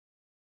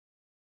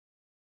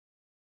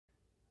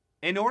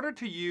In order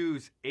to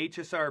use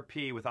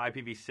HSRP with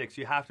IPv6,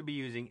 you have to be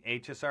using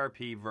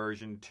HSRP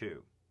version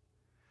 2.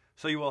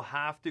 So you will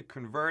have to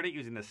convert it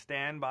using the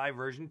standby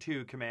version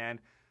 2 command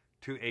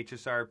to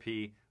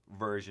HSRP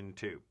version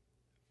 2.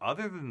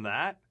 Other than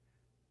that,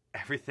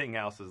 everything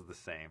else is the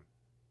same.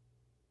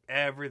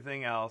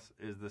 Everything else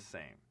is the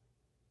same.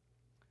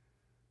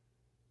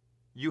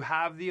 You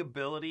have the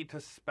ability to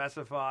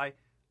specify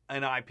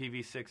an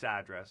IPv6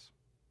 address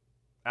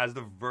as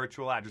the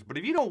virtual address. But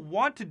if you don't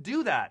want to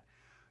do that,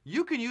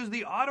 you can use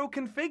the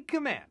autoconfig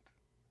command.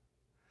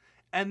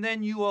 And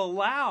then you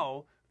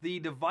allow the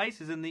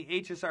devices in the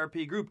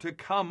HSRP group to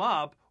come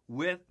up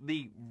with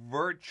the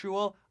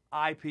virtual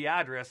IP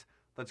address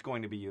that's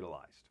going to be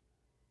utilized.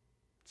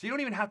 So you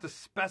don't even have to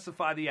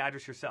specify the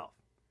address yourself.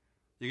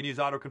 You can use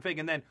autoconfig.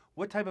 And then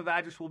what type of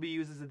address will be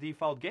used as the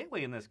default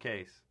gateway in this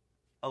case?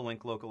 A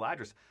link local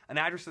address. An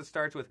address that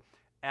starts with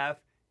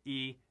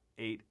FE80.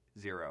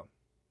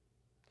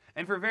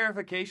 And for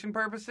verification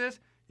purposes,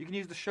 you can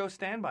use the show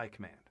standby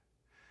command.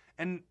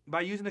 And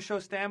by using the show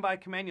standby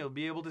command, you'll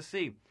be able to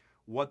see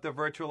what the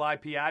virtual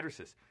IP address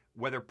is,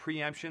 whether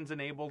preemption's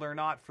enabled or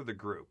not for the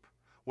group,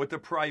 what the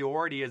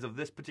priority is of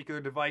this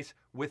particular device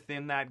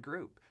within that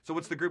group. So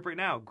what's the group right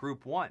now?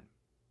 Group 1.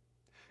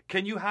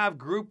 Can you have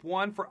Group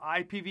 1 for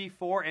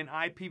IPv4 and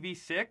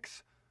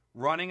IPv6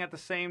 running at the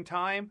same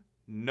time?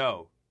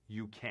 No,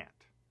 you can't.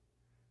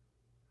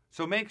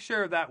 So make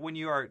sure that when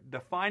you are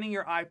defining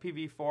your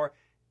IPv4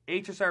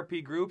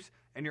 HSRP groups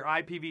and your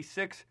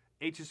IPv6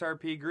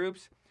 HSRP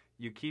groups,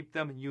 you keep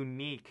them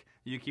unique.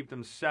 You keep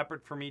them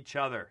separate from each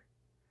other.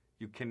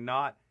 You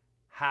cannot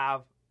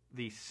have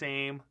the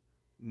same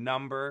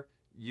number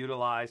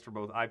utilized for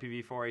both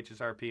IPv4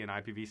 HSRP and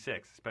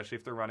IPv6, especially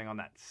if they're running on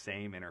that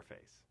same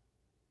interface.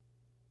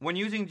 When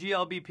using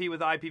GLBP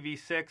with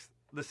IPv6,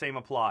 the same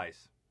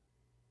applies.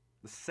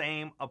 The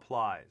same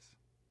applies.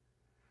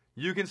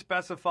 You can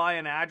specify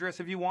an address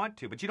if you want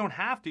to, but you don't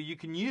have to. You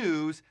can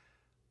use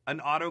an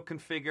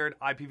auto-configured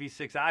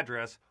IPv6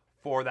 address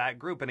for that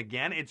group. And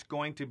again, it's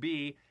going to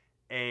be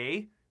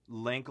a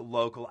link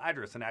local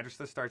address, an address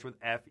that starts with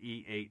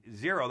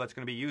FE80 that's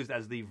going to be used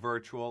as the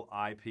virtual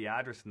IP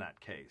address in that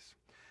case.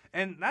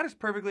 And that is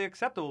perfectly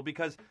acceptable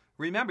because,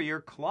 remember, your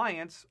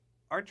clients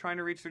are trying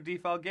to reach their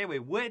default gateway,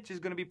 which is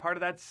going to be part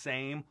of that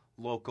same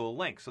local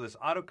link. So this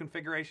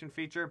auto-configuration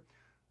feature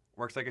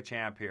works like a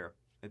champ here.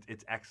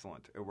 It's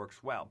excellent. It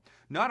works well.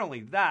 Not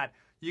only that,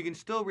 you can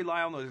still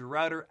rely on those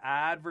router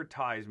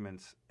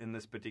advertisements in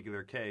this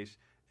particular case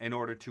in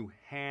order to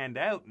hand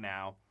out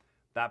now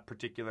that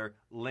particular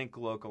link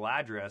local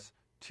address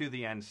to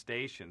the end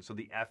station. So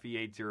the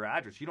FE80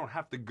 address. You don't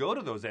have to go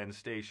to those end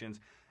stations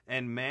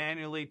and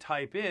manually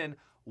type in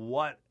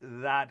what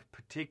that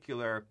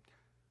particular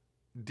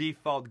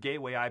default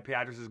gateway IP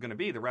address is going to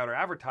be. The router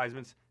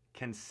advertisements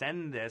can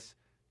send this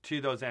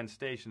to those end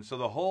stations. So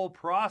the whole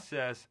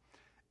process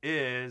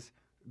is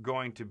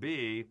going to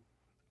be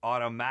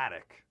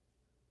automatic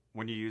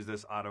when you use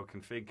this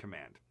auto-config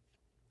command.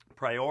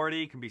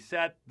 Priority can be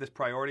set. This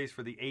priority is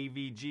for the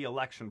AVG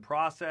election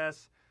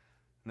process.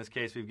 In this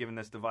case, we've given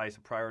this device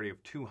a priority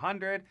of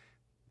 200.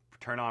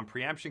 Turn on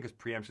preemption because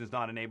preemption is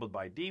not enabled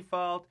by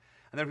default.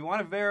 And then if we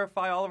want to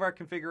verify all of our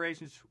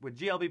configurations with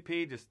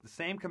GLBP, just the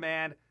same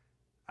command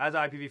as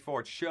IPv4,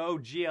 it's show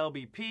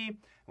GLBP.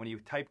 When you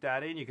type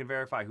that in, you can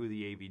verify who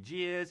the AVG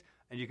is,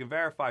 and you can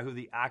verify who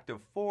the active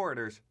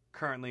forwarders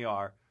currently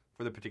are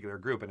for the particular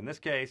group. And in this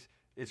case,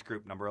 it's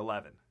group number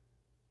 11.